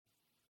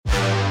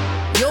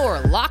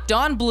You're Locked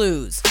On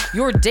Blues,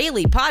 your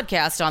daily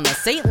podcast on the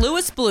St.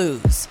 Louis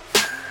Blues.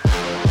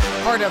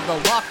 Part of the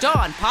Locked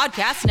On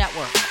Podcast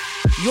Network,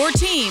 your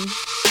team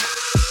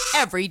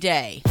every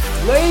day.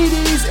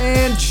 Ladies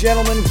and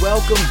gentlemen,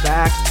 welcome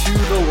back to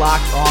the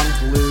Locked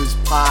On Blues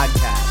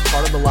podcast,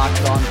 part of the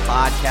Locked On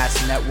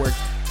Podcast Network,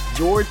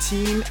 your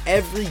team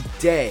every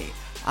day.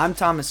 I'm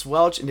Thomas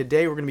Welch, and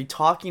today we're going to be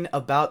talking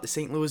about the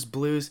St. Louis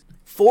Blues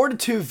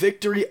 4-2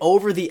 victory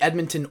over the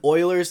Edmonton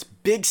Oilers.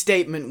 Big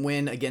statement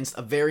win against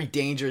a very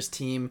dangerous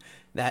team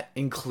that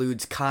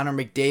includes Connor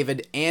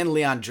McDavid and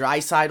Leon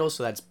Draisaitl,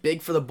 so that's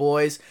big for the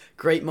boys.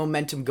 Great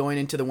momentum going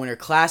into the Winter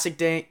Classic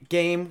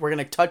game. We're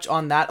going to touch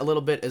on that a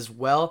little bit as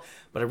well,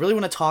 but I really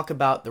want to talk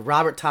about the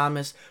Robert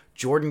Thomas,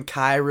 Jordan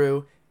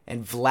Kyrou,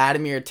 and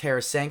Vladimir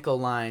Tarasenko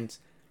lines.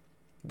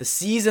 The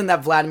season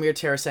that Vladimir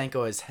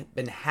Tarasenko has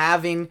been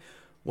having,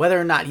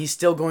 whether or not he's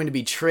still going to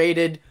be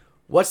traded,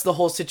 what's the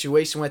whole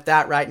situation with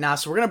that right now?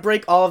 So we're going to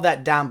break all of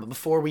that down, but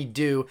before we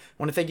do, I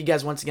want to thank you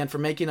guys once again for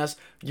making us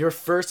your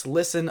first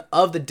listen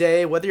of the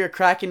day. Whether you're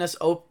cracking us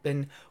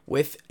open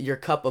with your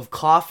cup of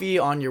coffee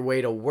on your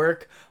way to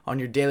work, on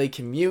your daily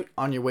commute,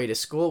 on your way to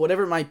school,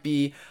 whatever it might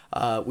be,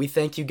 we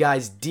thank you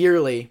guys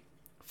dearly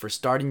for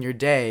starting your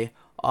day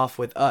off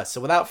with us.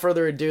 So without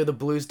further ado, the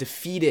Blues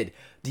defeated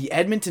the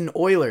Edmonton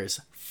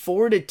Oilers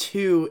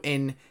 4-2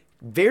 in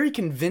very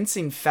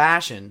convincing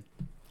fashion.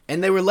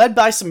 And they were led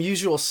by some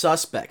usual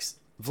suspects.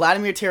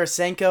 Vladimir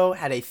Tarasenko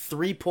had a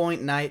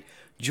 3-point night.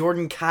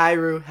 Jordan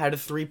Kyrou had a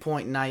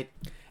 3-point night.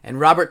 And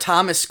Robert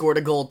Thomas scored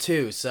a goal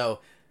too. So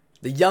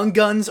the young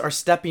guns are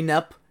stepping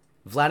up.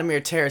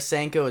 Vladimir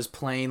Tarasenko is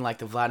playing like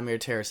the Vladimir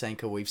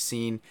Tarasenko we've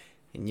seen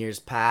in years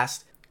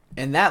past.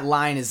 And that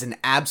line is an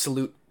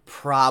absolute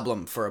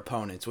problem for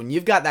opponents. When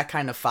you've got that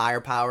kind of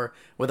firepower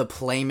with a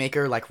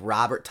playmaker like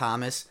Robert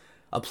Thomas,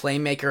 a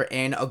playmaker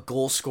and a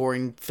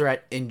goal-scoring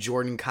threat in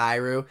Jordan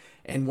Kyrou,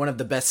 and one of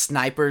the best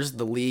snipers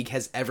the league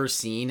has ever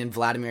seen in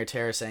Vladimir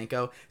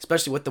Tarasenko,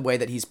 especially with the way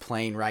that he's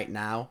playing right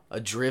now, a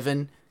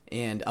driven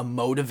and a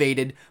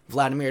motivated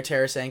Vladimir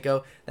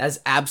Tarasenko, that is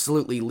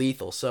absolutely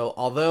lethal. So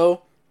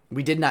although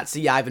we did not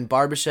see Ivan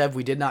Barbashev,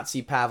 we did not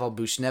see Pavel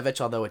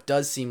Buchnevich, although it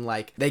does seem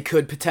like they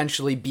could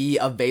potentially be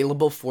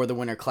available for the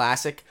Winter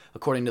Classic,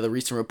 according to the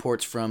recent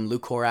reports from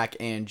Luke Horak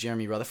and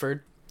Jeremy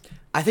Rutherford.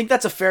 I think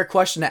that's a fair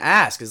question to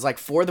ask. Is like,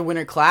 for the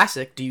Winter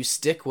Classic, do you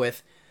stick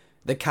with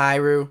the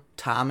Kyrou,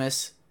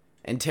 Thomas,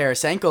 and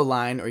Tarasenko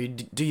line, or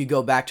do you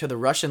go back to the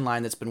Russian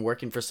line that's been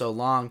working for so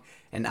long,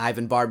 and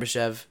Ivan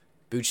Barbashev,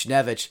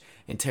 Buchnevich,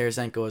 and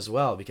Tarasenko as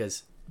well?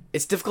 Because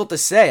it's difficult to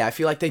say. I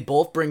feel like they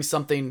both bring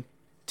something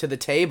to the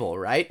table,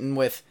 right? And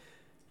with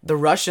the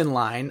Russian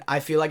line, I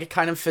feel like it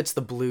kind of fits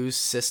the Blues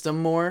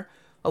system more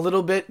a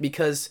little bit,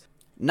 because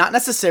not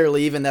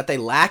necessarily even that they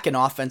lack in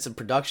offensive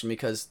production,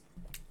 because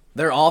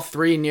they're all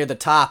three near the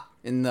top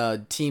in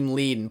the team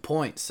lead in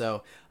points.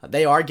 So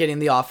they are getting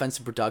the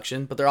offensive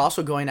production, but they're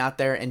also going out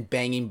there and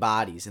banging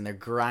bodies, and they're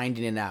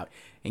grinding it out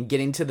and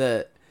getting to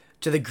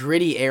the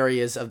gritty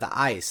areas of the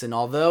ice. And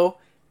although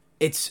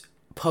it's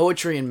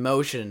poetry in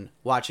motion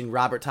watching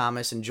Robert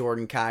Thomas and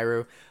Jordan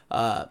Kyrou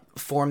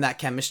form that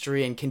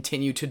chemistry and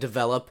continue to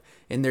develop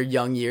in their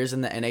young years in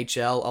the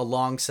NHL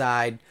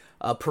alongside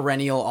a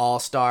perennial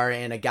all-star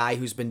and a guy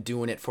who's been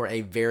doing it for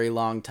a very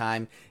long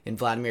time in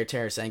Vladimir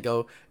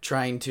Tarasenko,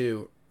 trying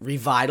to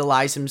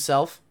revitalize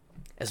himself.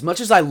 As much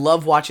as I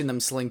love watching them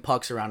sling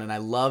pucks around, and I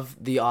love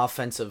the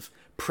offensive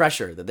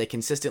pressure that they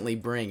consistently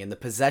bring and the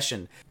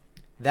possession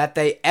that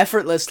they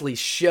effortlessly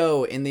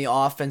show in the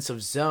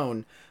offensive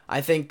zone,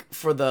 I think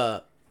for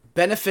the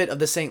benefit of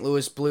the St.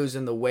 Louis Blues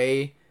and the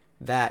way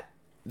that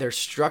they're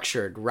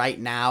structured right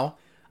now,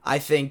 I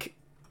think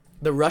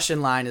the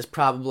Russian line is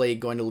probably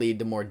going to lead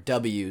to more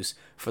W's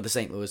for the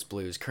St. Louis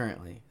Blues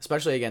currently,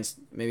 especially against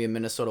maybe a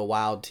Minnesota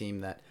Wild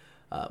team that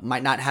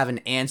might not have an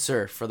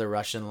answer for the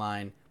Russian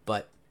line,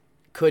 but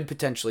could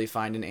potentially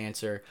find an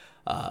answer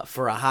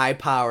for a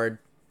high-powered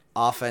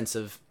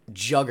offensive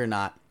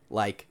juggernaut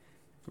like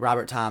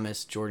Robert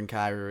Thomas, Jordan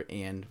Kyrou,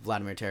 and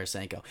Vladimir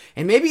Tarasenko.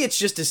 And maybe it's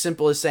just as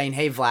simple as saying,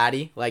 hey,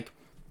 Vladdy, like,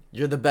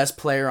 you're the best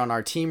player on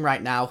our team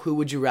right now. Who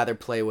would you rather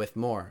play with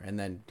more? And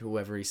then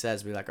whoever he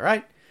says, be like, all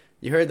right,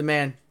 you heard the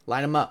man,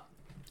 line him up.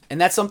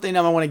 And that's something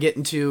I want to get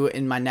into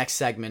in my next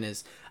segment.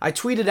 Is I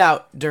tweeted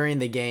out during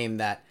the game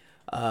that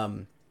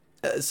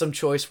some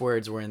choice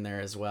words were in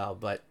there as well.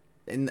 But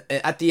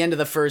at the end of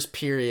the first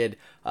period,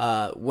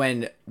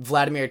 when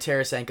Vladimir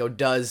Tarasenko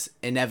does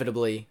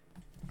inevitably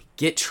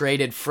get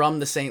traded from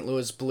the St.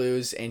 Louis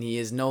Blues and he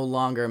is no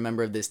longer a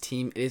member of this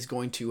team, it is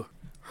going to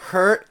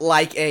hurt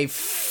like a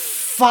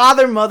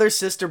father, mother,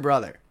 sister,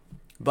 brother.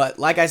 But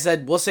like I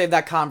said, we'll save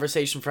that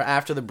conversation for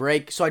after the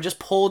break. So I just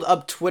pulled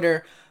up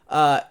Twitter,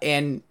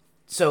 and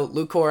so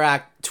Luke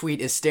Horak tweet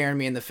is staring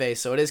me in the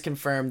face. So it is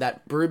confirmed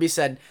that Berube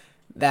said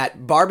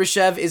that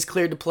Barbashev is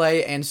cleared to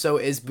play, and so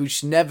is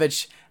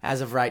Buchnevich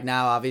as of right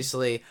now.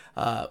 Obviously,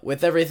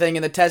 with everything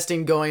in the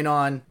testing going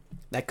on,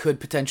 that could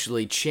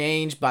potentially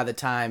change by the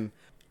time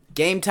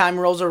Game time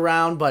rolls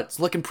around, but it's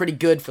looking pretty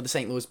good for the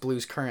St. Louis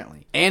Blues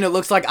currently. And it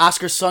looks like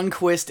Oskar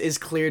Sundqvist is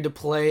cleared to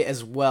play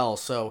as well.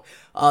 So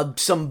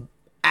some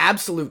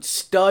absolute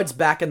studs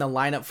back in the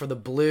lineup for the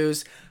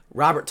Blues.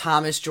 Robert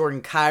Thomas,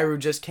 Jordan Kyrou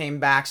just came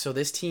back, so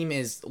this team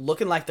is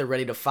looking like they're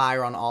ready to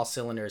fire on all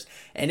cylinders,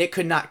 and it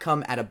could not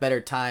come at a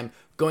better time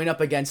going up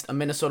against a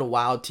Minnesota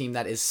Wild team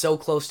that is so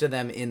close to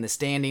them in the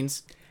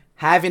standings.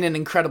 Having an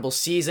incredible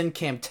season,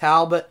 Cam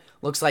Talbot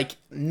looks like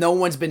no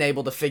one's been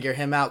able to figure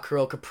him out.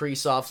 Kirill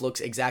Kaprizov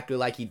looks exactly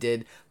like he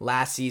did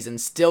last season,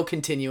 still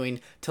continuing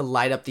to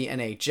light up the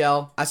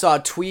NHL. I saw a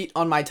tweet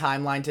on my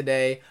timeline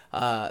today.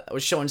 I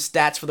was showing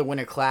stats for the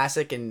Winter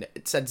Classic, and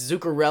it said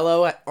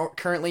Zuccarello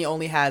currently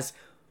only has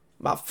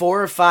about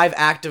 4 or 5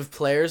 active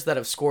players that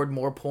have scored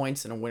more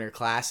points in a Winter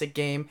Classic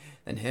game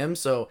than him.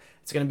 So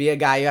it's going to be a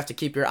guy you have to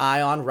keep your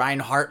eye on. Ryan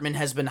Hartman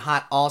has been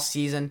hot all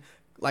season.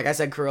 Like I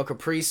said, Kirill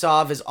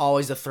Kaprizov is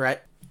always a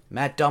threat.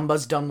 Matt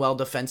Dumba's done well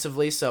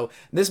defensively. So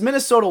this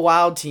Minnesota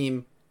Wild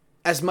team,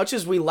 as much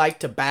as we like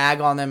to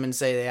bag on them and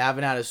say they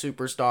haven't had a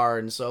superstar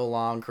in so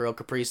long, Kirill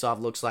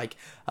Kaprizov looks like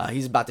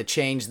he's about to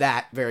change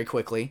that very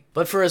quickly.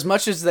 But for as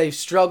much as they've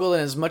struggled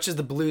and as much as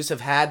the Blues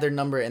have had their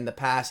number in the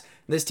past,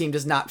 this team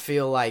does not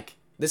feel like,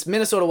 this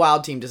Minnesota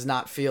Wild team does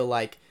not feel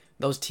like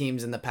those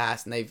teams in the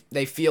past. And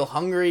they feel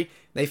hungry.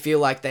 They feel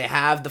like they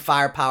have the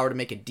firepower to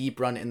make a deep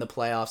run in the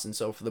playoffs. And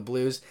so for the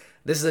Blues,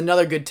 this is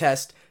another good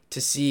test to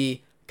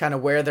see kind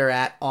of where they're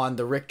at on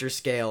the Richter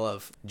scale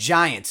of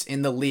giants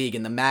in the league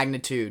and the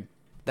magnitude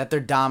that their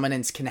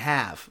dominance can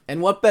have.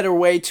 And what better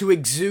way to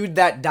exude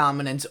that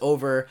dominance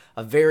over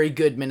a very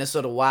good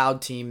Minnesota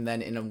Wild team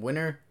than in a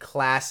Winter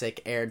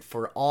Classic aired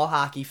for all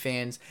hockey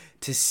fans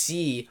to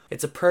see.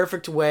 It's a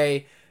perfect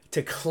way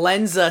to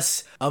cleanse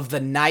us of the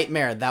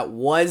nightmare that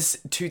was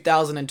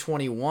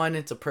 2021.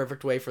 It's a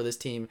perfect way for this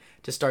team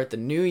to start the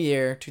new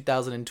year,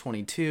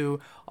 2022,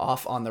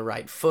 off on the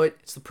right foot.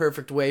 It's the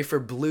perfect way for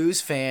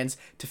Blues fans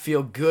to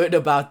feel good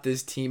about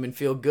this team and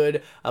feel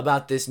good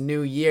about this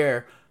new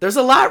year. There's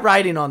a lot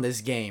riding on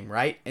this game,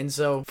 right? And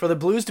so for the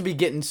Blues to be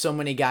getting so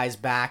many guys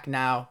back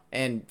now,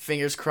 and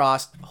fingers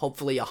crossed,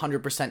 hopefully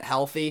 100%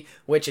 healthy,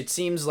 which it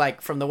seems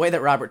like from the way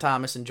that Robert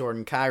Thomas and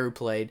Jordan Kyrou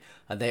played,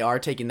 they are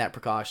taking that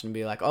precaution and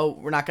be like, oh,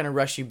 we're not going to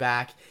rush you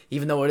back,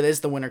 even though it is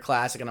the Winter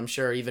Classic, and I'm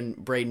sure even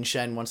Braden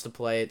Shen wants to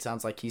play. It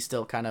sounds like he's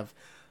still kind of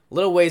a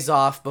little ways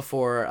off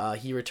before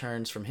he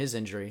returns from his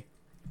injury.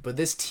 But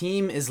this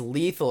team is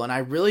lethal, and I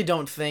really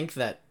don't think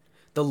that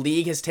the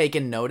league has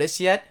taken notice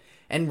yet.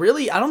 And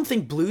really, I don't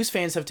think Blues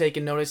fans have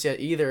taken notice yet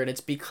either, and it's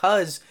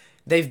because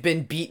they've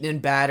been beaten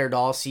and battered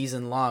all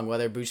season long,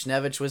 whether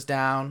Buchnevich was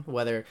down,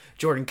 whether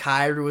Jordan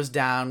Kyrou was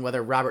down,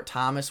 whether Robert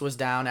Thomas was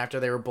down after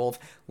they were both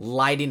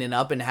lighting it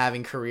up and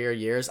having career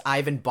years.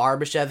 Ivan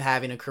Barbashev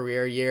having a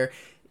career year,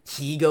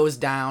 he goes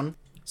down.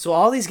 So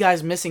all these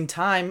guys missing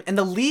time, and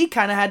the league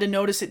kind of had to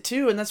notice it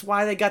too, and that's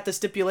why they got the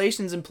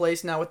stipulations in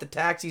place now with the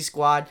taxi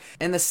squad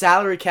and the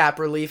salary cap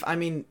relief. I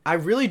mean, I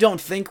really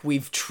don't think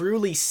we've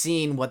truly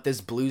seen what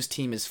this Blues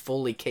team is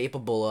fully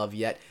capable of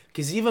yet,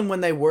 because even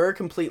when they were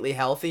completely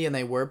healthy and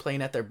they were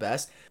playing at their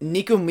best,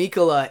 Niko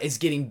Mikkola is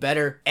getting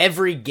better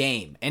every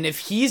game. And if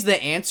he's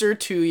the answer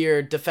to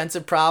your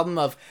defensive problem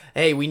of,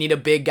 hey, we need a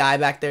big guy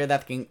back there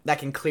that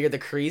can clear the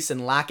crease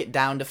and lock it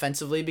down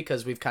defensively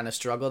because we've kind of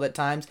struggled at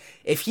times,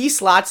 if he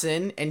slots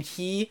in and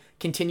he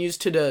continues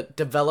to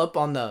develop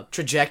on the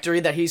trajectory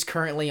that he's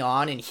currently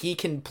on and he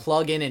can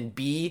plug in and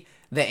be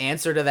the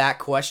answer to that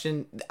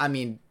question, I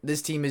mean,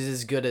 this team is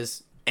as good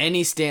as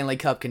any Stanley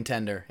Cup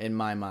contender in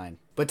my mind.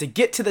 But to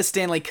get to the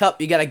Stanley Cup,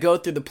 you got to go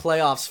through the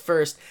playoffs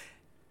first.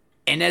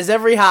 And as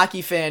every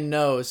hockey fan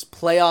knows,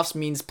 playoffs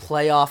means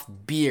playoff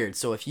beard.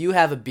 So if you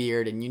have a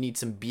beard and you need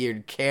some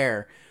beard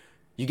care,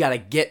 you got to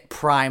get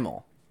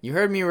Primal. You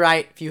heard me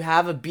right. If you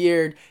have a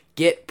beard,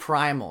 get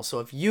Primal.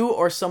 So if you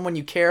or someone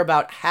you care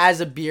about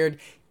has a beard,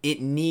 it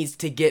needs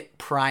to get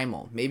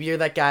Primal. Maybe you're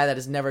that guy that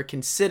has never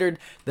considered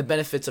the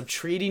benefits of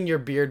treating your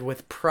beard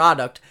with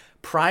product.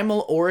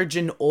 Primal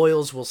Origin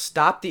oils will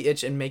stop the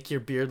itch and make your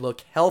beard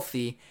look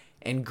healthy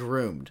and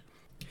groomed.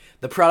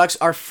 The products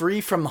are free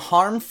from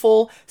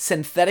harmful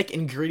synthetic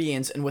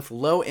ingredients and with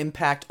low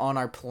impact on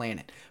our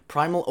planet.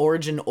 Primal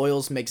Origin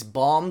oils makes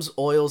balms,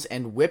 oils,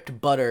 and whipped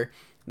butter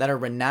that are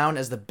renowned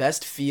as the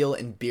best feel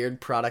and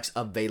beard products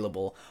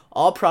available.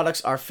 All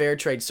products are fair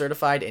trade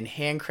certified and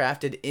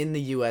handcrafted in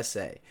the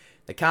USA.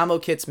 The combo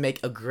kits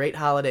make a great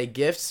holiday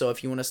gift, so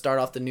if you want to start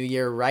off the new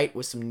year right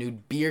with some new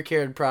beard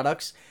care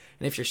products,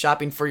 and if you're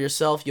shopping for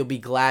yourself, you'll be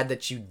glad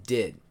that you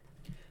did.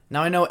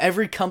 Now I know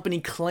every company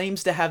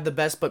claims to have the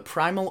best, but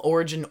Primal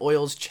Origin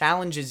Oils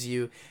challenges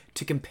you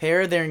to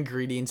compare their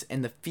ingredients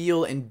and the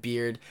feel and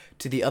beard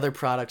to the other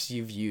products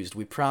you've used.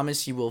 We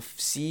promise you will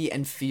see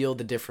and feel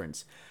the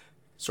difference.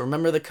 So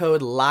remember, the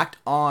code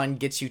LOCKEDON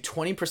gets you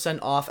 20%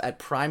 off at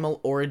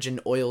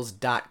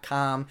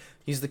primaloriginoils.com.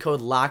 Use the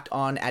code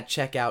LOCKEDON at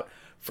checkout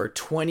for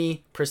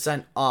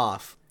 20%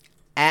 off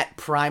at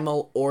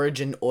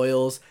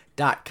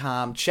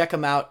primaloriginoils.com. Check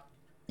them out.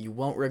 You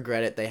won't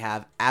regret it. They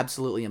have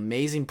absolutely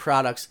amazing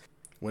products.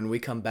 When we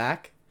come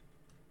back,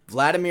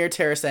 Vladimir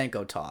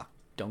Tarasenko talk.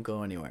 Don't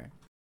go anywhere.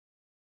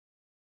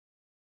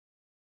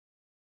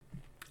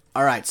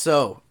 All right,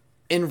 so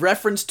in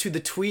reference to the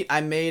tweet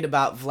I made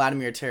about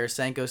Vladimir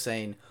Tarasenko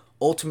saying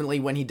ultimately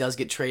when he does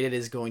get traded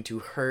is going to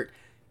hurt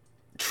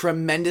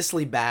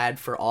tremendously bad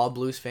for all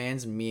Blues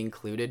fans, me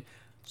included.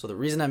 So the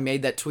reason I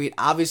made that tweet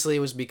obviously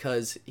was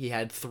because he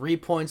had 3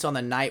 points on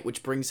the night,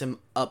 which brings him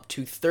up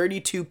to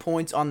 32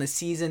 points on the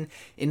season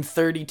in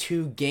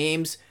 32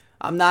 games.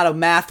 I'm not a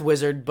math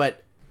wizard,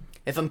 but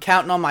if I'm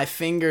counting on my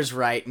fingers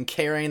right and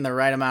carrying the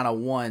right amount of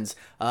ones,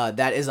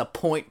 that is a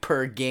point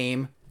per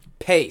game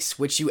pace,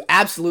 which you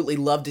absolutely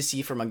love to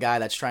see from a guy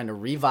that's trying to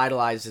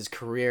revitalize his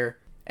career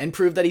and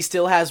prove that he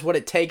still has what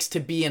it takes to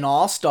be an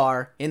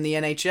all-star in the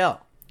NHL.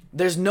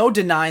 There's no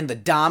denying the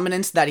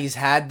dominance that he's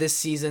had this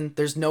season.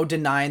 There's no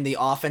denying the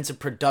offensive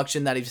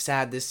production that he's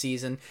had this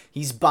season.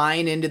 He's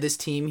buying into this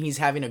team. He's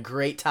having a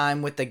great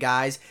time with the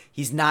guys.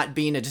 He's not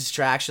being a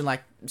distraction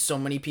like so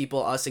many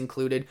people, us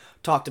included,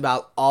 talked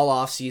about all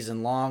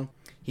offseason long.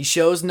 He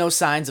shows no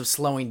signs of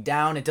slowing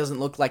down. It doesn't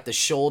look like the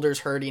shoulder's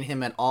hurting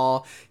him at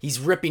all. He's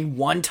ripping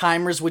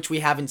one-timers, which we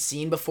haven't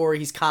seen before.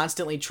 He's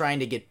constantly trying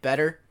to get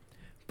better.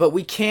 But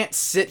we can't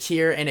sit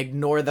here and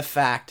ignore the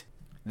fact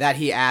that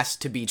he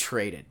asked to be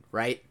traded,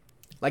 right?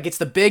 Like, it's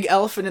the big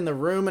elephant in the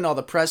room in all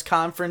the press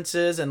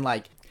conferences, and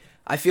like,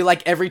 I feel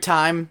like every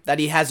time that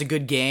he has a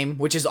good game,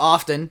 which is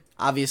often,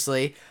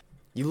 obviously,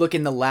 you look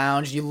in the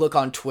lounge, you look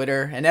on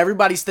Twitter, and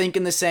everybody's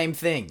thinking the same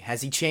thing.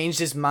 Has he changed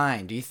his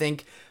mind? Do you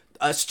think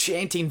us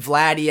chanting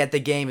Vladdy at the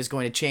game is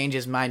going to change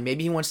his mind?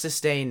 Maybe he wants to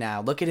stay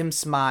now. Look at him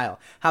smile.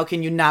 How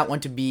can you not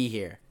want to be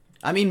here?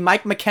 I mean,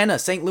 Mike McKenna,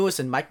 St. Louis,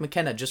 and Mike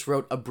McKenna just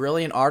wrote a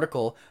brilliant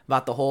article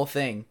about the whole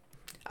thing.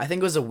 I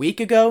think it was a week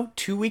ago,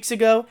 2 weeks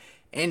ago,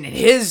 and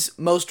his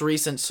most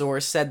recent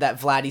source said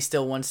that Vladdy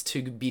still wants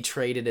to be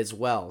traded as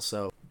well.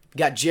 So, you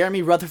got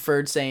Jeremy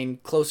Rutherford saying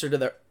closer to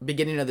the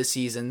beginning of the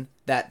season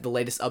that the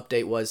latest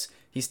update was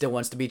he still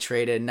wants to be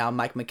traded, and now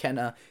Mike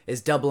McKenna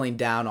is doubling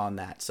down on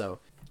that. So,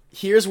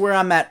 here's where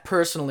I'm at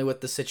personally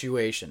with the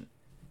situation.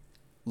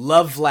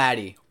 Love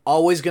Vladdy.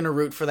 Always going to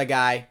root for the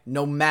guy,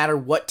 no matter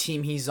what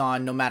team he's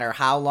on, no matter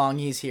how long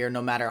he's here,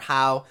 no matter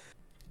how,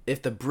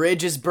 if the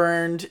bridge is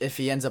burned, if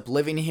he ends up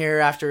living here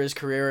after his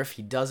career, if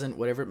he doesn't,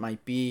 whatever it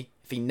might be.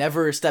 If he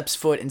never steps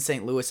foot in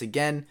St. Louis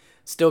again,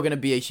 still going to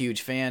be a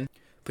huge fan.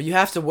 But you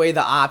have to weigh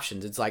the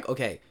options. It's like,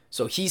 okay,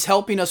 so he's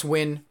helping us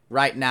win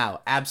right now.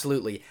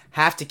 Absolutely.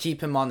 Have to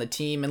keep him on the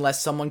team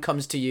unless someone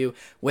comes to you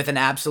with an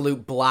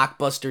absolute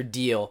blockbuster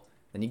deal.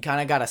 Then you kind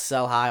of got to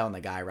sell high on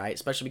the guy, right?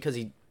 Especially because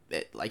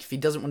if he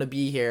doesn't want to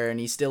be here and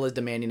he still is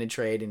demanding a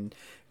trade, and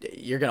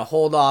you're going to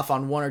hold off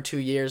on 1 or 2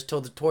 years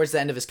towards the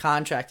end of his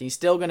contract, and he's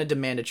still going to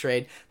demand a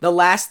trade. The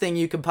last thing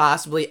you could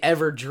possibly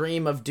ever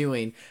dream of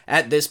doing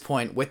at this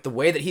point with the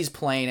way that he's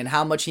playing and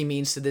how much he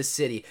means to this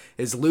city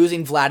is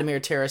losing Vladimir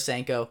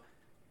Tarasenko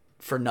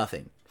for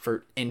nothing.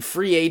 In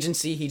free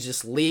agency, he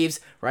just leaves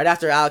right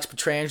after Alex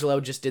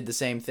Pietrangelo just did the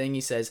same thing.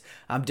 He says,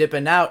 I'm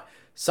dipping out.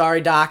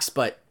 Sorry, docs,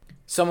 but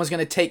someone's going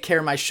to take care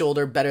of my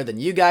shoulder better than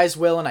you guys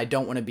will, and I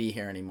don't want to be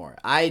here anymore.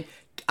 I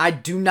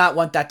do not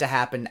want that to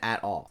happen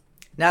at all.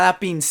 Now, that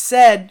being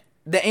said,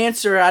 the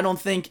answer, I don't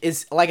think,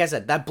 is, like I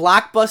said, that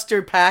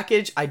blockbuster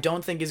package, I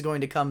don't think is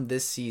going to come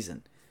this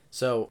season.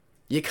 So,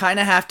 you kind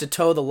of have to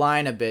toe the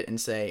line a bit and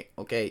say,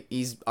 okay,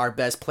 he's our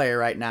best player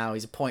right now.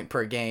 He's a point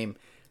per game.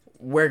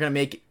 We're going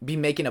to be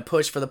making a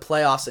push for the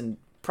playoffs, and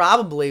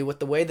probably with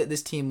the way that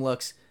this team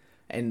looks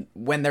and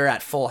when they're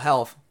at full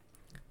health,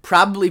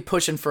 probably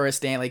pushing for a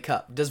Stanley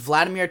Cup. Does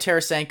Vladimir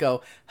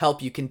Tarasenko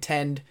help you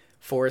contend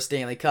for a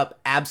Stanley Cup?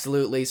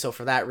 Absolutely. So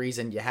for that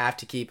reason, you have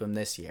to keep him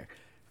this year.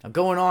 Now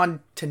going on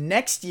to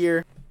next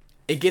year,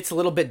 it gets a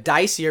little bit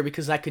dicier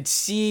because I could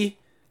see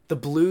the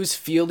Blues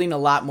fielding a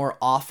lot more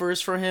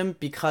offers for him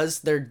because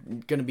they're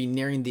going to be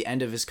nearing the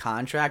end of his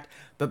contract.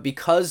 But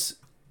because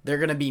they're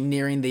going to be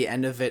nearing the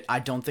end of it, I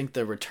don't think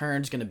the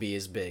return's going to be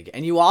as big.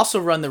 And you also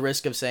run the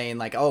risk of saying,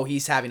 like, oh,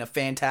 he's having a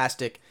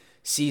fantastic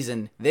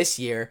season this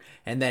year,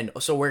 and then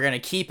so we're going to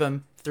keep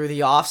him through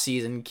the off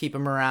season, keep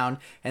him around,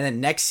 and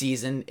then next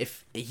season,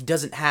 if he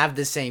doesn't have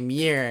the same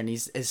year and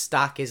his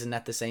stock isn't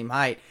at the same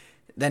height,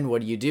 then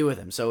what do you do with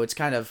him? So it's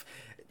kind of,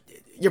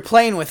 you're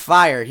playing with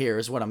fire here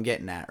is what I'm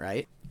getting at,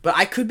 right? But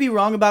I could be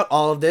wrong about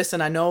all of this,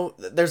 and I know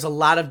there's a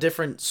lot of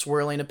different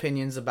swirling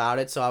opinions about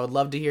it, so I would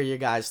love to hear your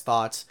guys'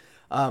 thoughts.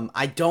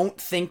 I don't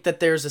think that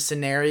there's a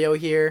scenario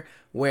here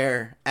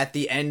where at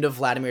the end of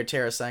Vladimir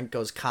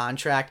Tarasenko's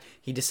contract,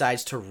 he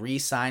decides to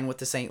re-sign with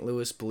the St.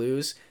 Louis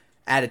Blues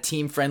at a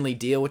team-friendly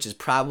deal, which is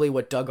probably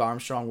what Doug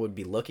Armstrong would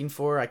be looking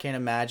for. I can't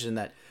imagine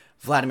that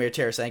Vladimir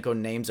Tarasenko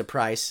names a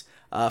price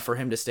for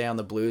him to stay on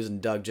the Blues,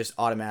 and Doug just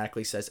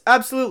automatically says,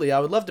 absolutely, I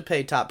would love to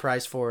pay top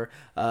price for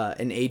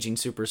an aging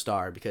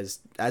superstar, because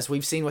as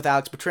we've seen with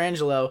Alex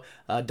Pietrangelo,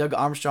 Doug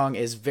Armstrong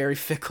is very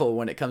fickle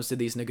when it comes to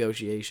these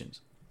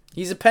negotiations.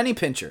 He's a penny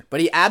pincher,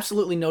 but he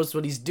absolutely knows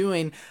what he's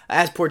doing,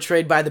 as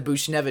portrayed by the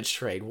Buchnevich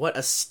trade. What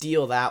a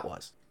steal that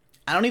was.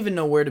 I don't even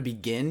know where to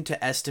begin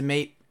to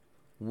estimate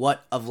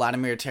what a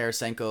Vladimir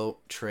Tarasenko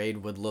trade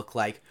would look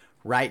like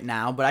right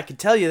now, but I could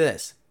tell you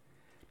this.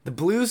 The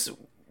Blues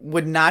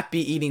would not be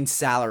eating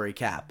salary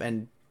cap,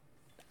 and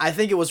I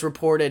think it was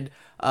reported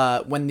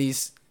when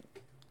these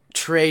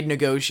trade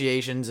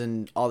negotiations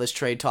and all this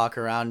trade talk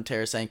around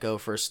Tarasenko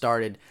first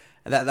started,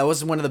 that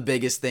was one of the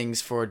biggest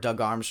things for Doug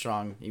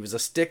Armstrong. He was a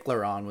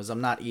stickler on, was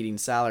I'm not eating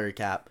salary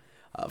cap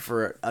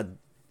for a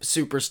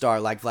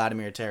superstar like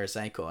Vladimir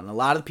Tarasenko. And a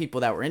lot of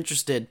people that were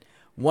interested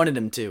wanted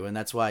him to, and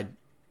that's why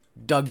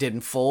Doug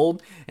didn't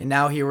fold. And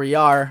now here we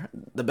are.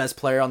 The best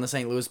player on the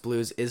St. Louis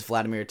Blues is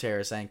Vladimir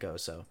Tarasenko.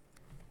 So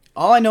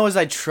all I know is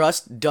I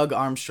trust Doug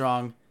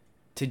Armstrong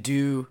to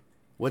do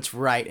what's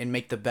right and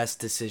make the best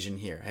decision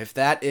here. If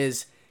that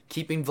is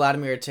keeping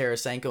Vladimir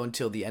Tarasenko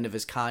until the end of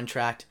his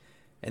contract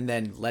and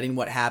then letting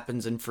what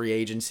happens in free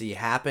agency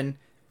happen,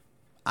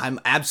 I'm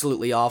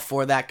absolutely all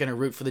for that. Going to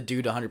root for the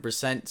dude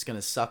 100%. It's going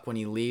to suck when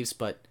he leaves,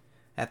 but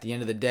at the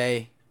end of the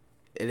day,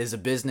 it is a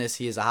business.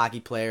 He is a hockey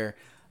player.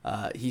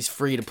 He's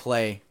free to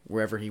play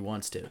wherever he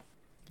wants to.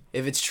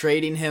 If it's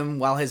trading him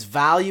while his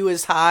value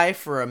is high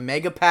for a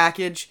mega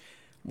package,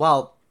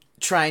 while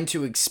trying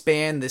to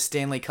expand the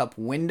Stanley Cup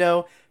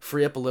window,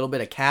 free up a little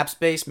bit of cap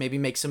space, maybe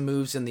make some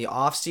moves in the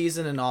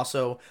offseason, and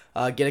also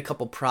get a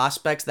couple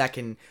prospects that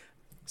can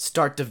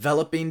start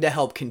developing to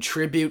help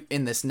contribute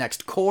in this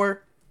next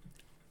core.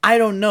 I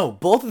don't know.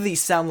 Both of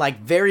these sound like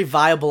very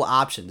viable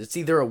options. It's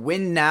either a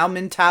win now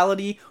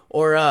mentality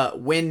or a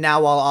win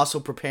now while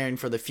also preparing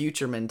for the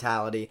future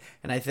mentality.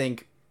 And I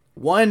think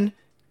one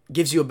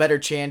gives you a better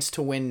chance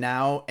to win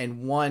now,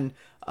 and one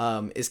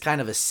is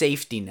kind of a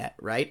safety net,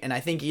 right? And I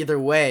think either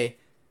way,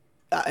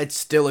 it's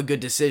still a good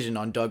decision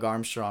on Doug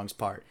Armstrong's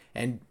part.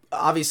 And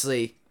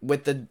obviously,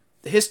 with the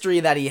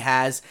history that he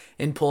has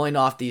in pulling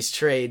off these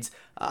trades,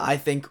 I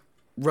think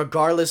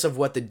regardless of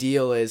what the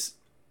deal is,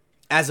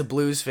 as a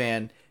Blues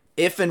fan,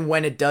 if and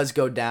when it does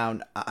go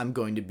down, I'm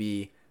going to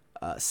be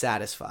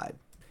satisfied.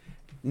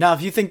 Now,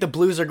 if you think the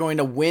Blues are going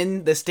to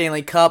win the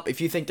Stanley Cup,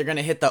 if you think they're going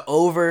to hit the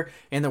over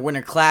in the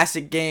Winter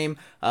Classic game,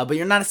 but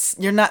you're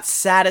not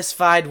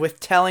satisfied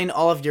with telling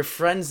all of your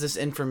friends this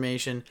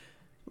information,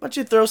 why don't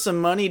you throw some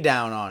money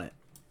down on it?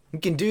 You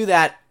can do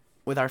that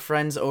with our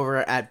friends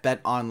over at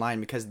Bet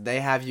Online, because they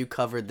have you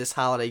covered this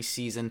holiday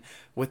season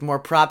with more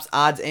props,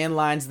 odds, and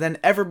lines than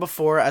ever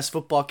before as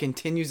football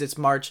continues its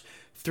march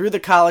through the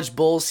college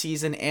bowl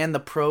season and the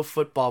pro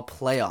football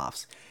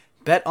playoffs.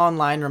 Bet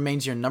Online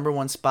remains your number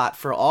one spot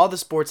for all the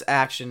sports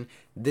action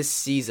this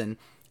season.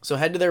 So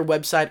head to their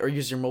website or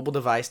use your mobile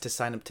device to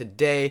sign up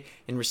today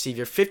and receive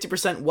your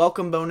 50%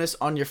 welcome bonus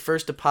on your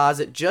first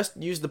deposit.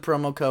 Just use the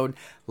promo code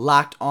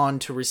LOCKEDON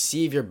to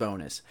receive your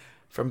bonus.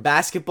 From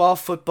basketball,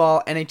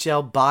 football,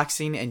 NHL,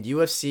 boxing, and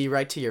UFC,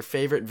 right to your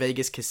favorite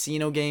Vegas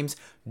casino games,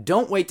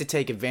 don't wait to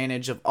take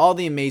advantage of all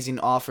the amazing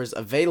offers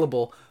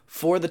available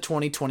for the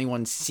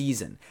 2021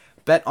 season.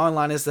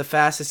 BetOnline is the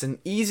fastest and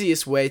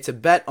easiest way to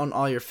bet on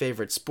all your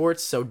favorite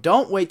sports, so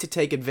don't wait to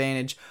take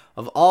advantage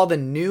of all the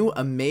new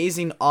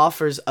amazing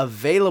offers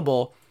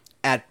available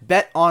at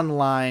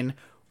BetOnline,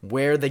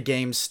 where the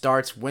game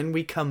starts. When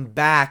we come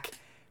back,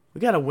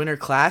 we got a Winter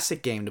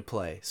Classic game to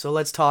play, so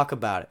let's talk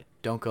about it.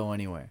 Don't go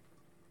anywhere.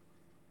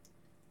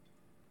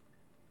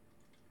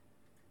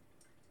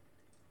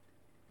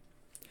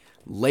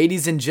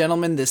 Ladies and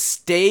gentlemen, the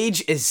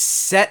stage is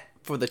set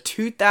for the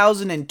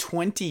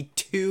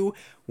 2022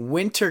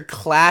 Winter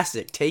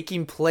Classic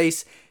taking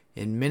place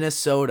in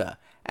Minnesota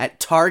at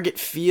Target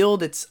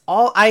Field. It's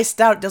all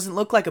iced out. It doesn't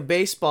look like a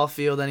baseball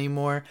field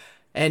anymore.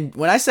 And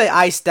when I say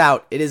iced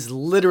out, it is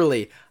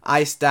literally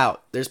iced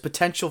out. There's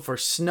potential for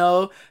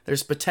snow.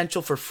 There's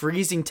potential for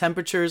freezing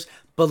temperatures,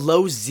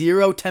 below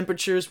zero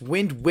temperatures,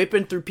 wind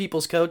whipping through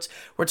people's coats.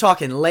 We're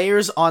talking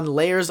layers on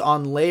layers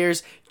on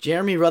layers.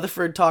 Jeremy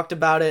Rutherford talked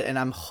about it, and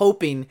I'm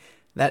hoping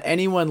that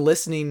anyone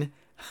listening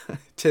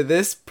to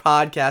this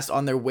podcast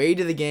on their way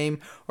to the game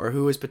or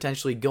who is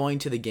potentially going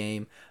to the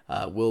game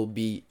will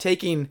be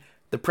taking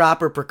the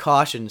proper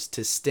precautions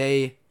to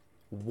stay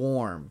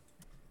warm.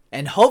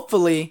 And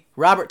hopefully,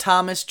 Robert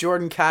Thomas,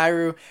 Jordan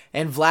Kyrou,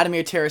 and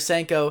Vladimir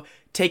Tarasenko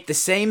take the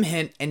same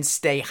hint and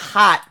stay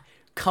hot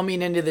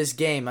coming into this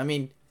game. I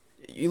mean,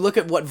 you look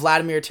at what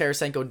Vladimir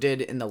Tarasenko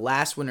did in the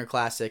last Winter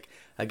Classic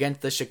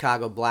against the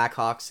Chicago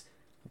Blackhawks,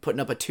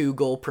 putting up a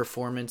 2-goal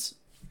performance.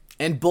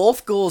 And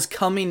both goals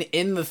coming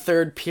in the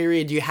third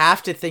period. You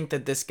have to think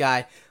that this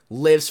guy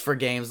lives for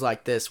games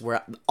like this,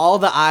 where all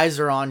the eyes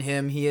are on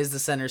him. He is the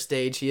center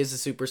stage. He is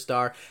a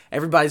superstar.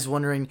 Everybody's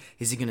wondering,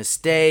 is he going to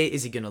stay?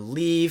 Is he going to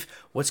leave?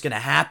 What's going to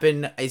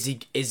happen? Is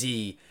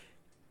he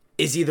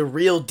the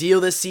real deal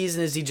this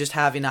season? Is he just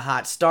having a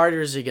hot start,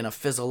 or is he going to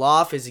fizzle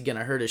off? Is he going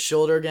to hurt his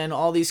shoulder again?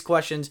 All these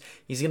questions,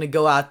 he's going to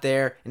go out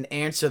there and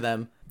answer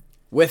them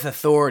with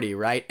authority,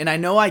 right? And I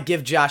know I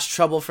give Josh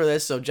trouble for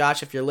this, so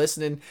Josh, if you're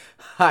listening,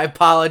 I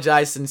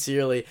apologize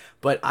sincerely,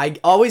 but I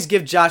always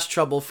give Josh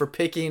trouble for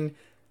picking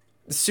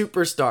not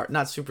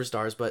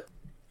superstars, but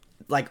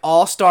like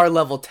all-star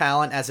level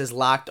talent as his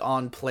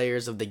locked-on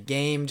players of the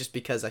game, just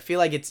because I feel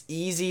like it's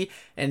easy,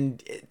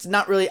 and it's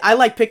not really, I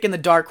like picking the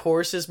dark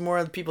horses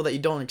more, the people that you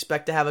don't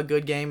expect to have a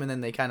good game, and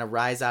then they kind of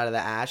rise out of the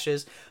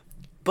ashes.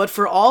 But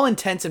for all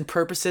intents and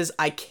purposes,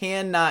 I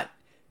cannot,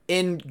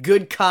 in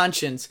good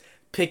conscience,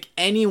 pick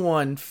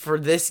anyone for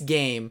this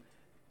game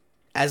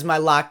as my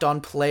locked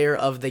on player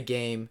of the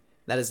game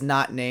that is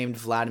not named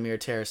Vladimir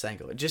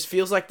Tarasenko. It just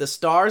feels like the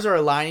stars are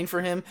aligning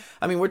for him.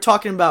 I mean, we're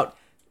talking about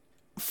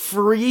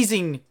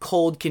freezing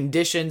cold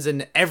conditions,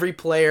 and every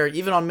player,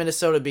 even on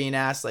Minnesota, being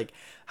asked, like,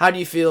 how do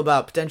you feel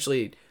about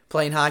potentially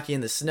playing hockey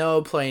in the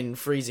snow, playing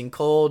freezing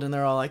cold? And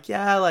they're all like,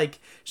 yeah, like,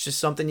 it's just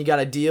something you got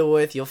to deal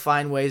with. You'll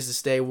find ways to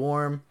stay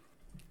warm.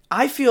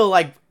 I feel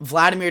like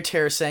Vladimir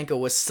Tarasenko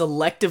was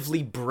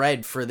selectively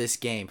bred for this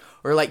game,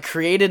 or like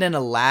created in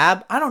a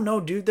lab. I don't know,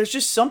 dude. There's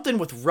just something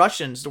with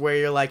Russians to where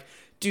you're like,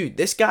 dude,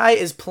 this guy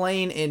is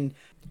playing in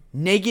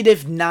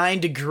 -9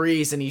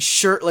 degrees and he's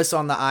shirtless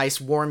on the ice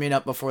warming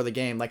up before the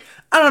game. Like,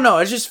 I don't know.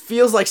 It just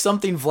feels like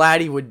something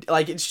Vladdy would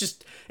like.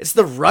 It's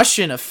the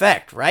Russian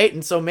effect, right?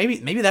 And so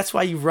maybe that's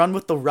why you run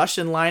with the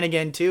Russian line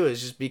again too,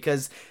 is just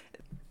because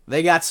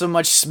they got so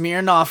much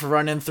Smirnoff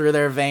running through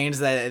their veins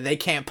that they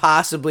can't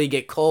possibly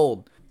get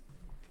cold.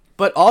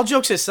 But all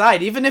jokes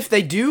aside, even if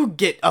they do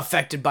get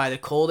affected by the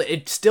cold,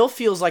 it still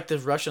feels like the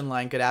Russian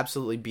line could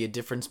absolutely be a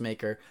difference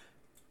maker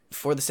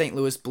for the St.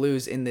 Louis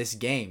Blues in this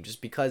game,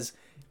 just because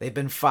they've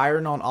been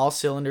firing on all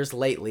cylinders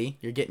lately.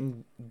 You're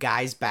getting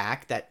guys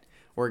back that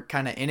were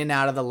kind of in and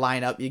out of the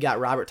lineup. You got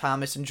Robert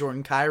Thomas and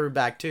Jordan Kyrou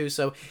back too.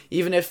 So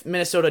even if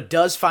Minnesota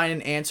does find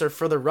an answer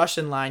for the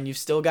Russian line, you've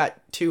still got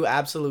two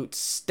absolute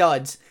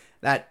studs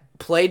that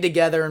played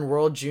together in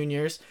World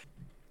Juniors.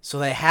 So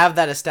they have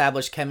that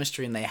established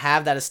chemistry and they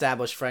have that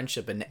established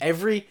friendship. And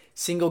every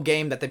single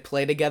game that they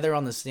play together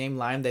on the same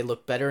line, they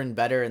look better and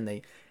better, and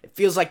it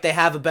feels like they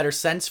have a better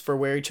sense for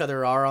where each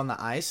other are on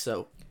the ice.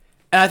 And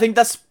I think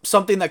that's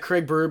something that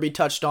Craig Berube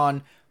touched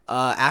on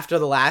after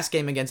the last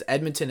game against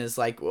Edmonton, is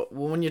like,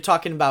 when you're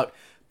talking about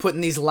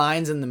putting these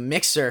lines in the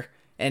mixer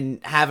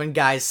and having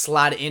guys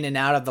slot in and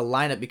out of the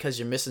lineup because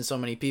you're missing so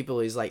many people,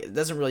 he's like, it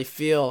doesn't really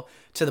feel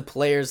to the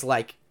players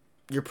like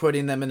you're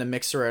putting them in a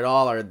mixer at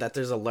all, or that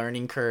there's a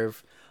learning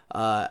curve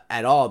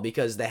at all,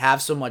 because they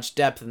have so much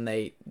depth and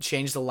they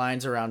change the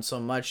lines around so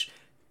much.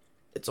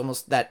 It's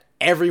almost that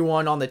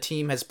everyone on the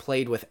team has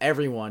played with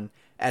everyone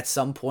at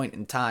some point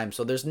in time.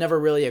 So there's never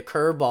really a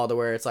curveball to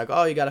where it's like,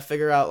 oh, you got to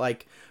figure out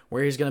like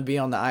where he's going to be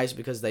on the ice,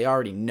 because they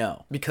already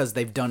know, because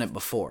they've done it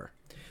before.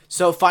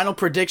 So final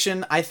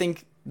prediction, I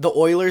think the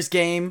Oilers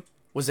game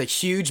was a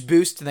huge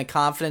boost to the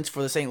confidence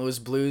for the St. Louis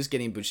Blues.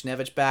 Getting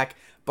Buchnevich back,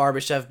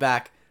 Barbashev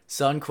back,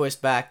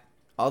 Sundqvist back,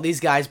 all these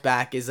guys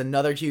back is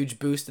another huge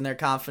boost in their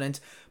confidence.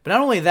 But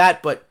not only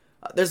that, but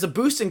there's a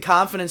boost in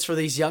confidence for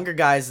these younger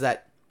guys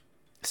that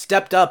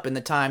stepped up in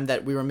the time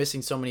that we were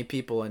missing so many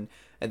people, and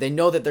they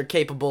know that they're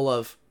capable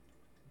of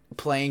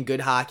playing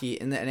good hockey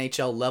in the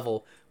NHL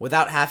level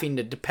without having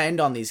to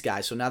depend on these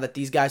guys. So now that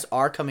these guys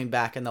are coming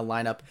back in the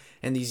lineup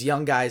and these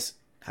young guys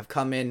have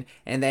come in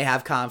and they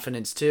have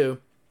confidence too,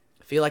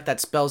 I feel like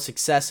that spells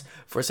success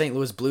for a St.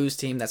 Louis Blues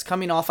team that's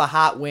coming off a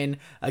hot win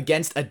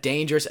against a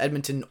dangerous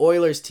Edmonton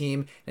Oilers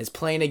team and is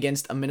playing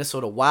against a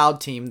Minnesota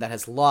Wild team that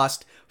has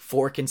lost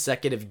 4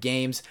 consecutive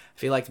games. I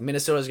feel like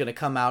Minnesota is going to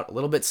come out a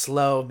little bit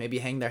slow, maybe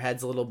hang their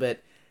heads a little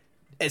bit,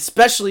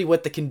 especially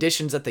with the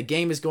conditions that the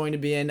game is going to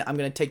be in. I'm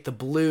going to take the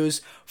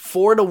Blues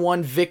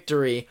 4-1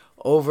 victory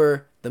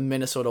over the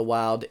Minnesota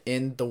Wild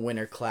in the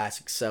Winter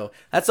Classic. So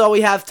that's all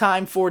we have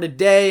time for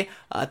today.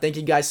 Thank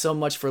you guys so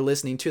much for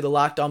listening to the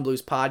Locked On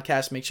Blues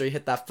podcast. Make sure you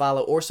hit that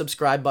follow or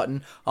subscribe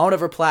button on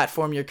whatever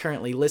platform you're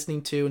currently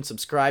listening to, and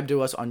subscribe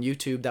to us on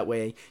YouTube. That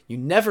way you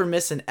never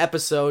miss an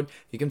episode.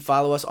 You can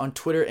follow us on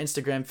Twitter,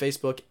 Instagram,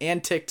 Facebook,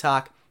 and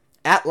TikTok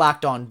at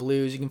Locked On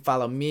Blues. You can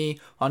follow me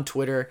on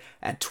Twitter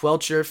at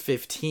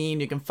Twelcher15.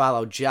 You can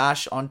follow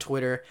Josh on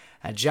Twitter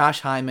at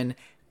Josh Hyman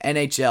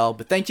NHL.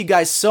 But thank you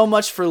guys so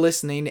much for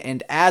listening,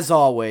 and as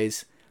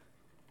always,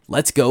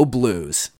 let's go Blues.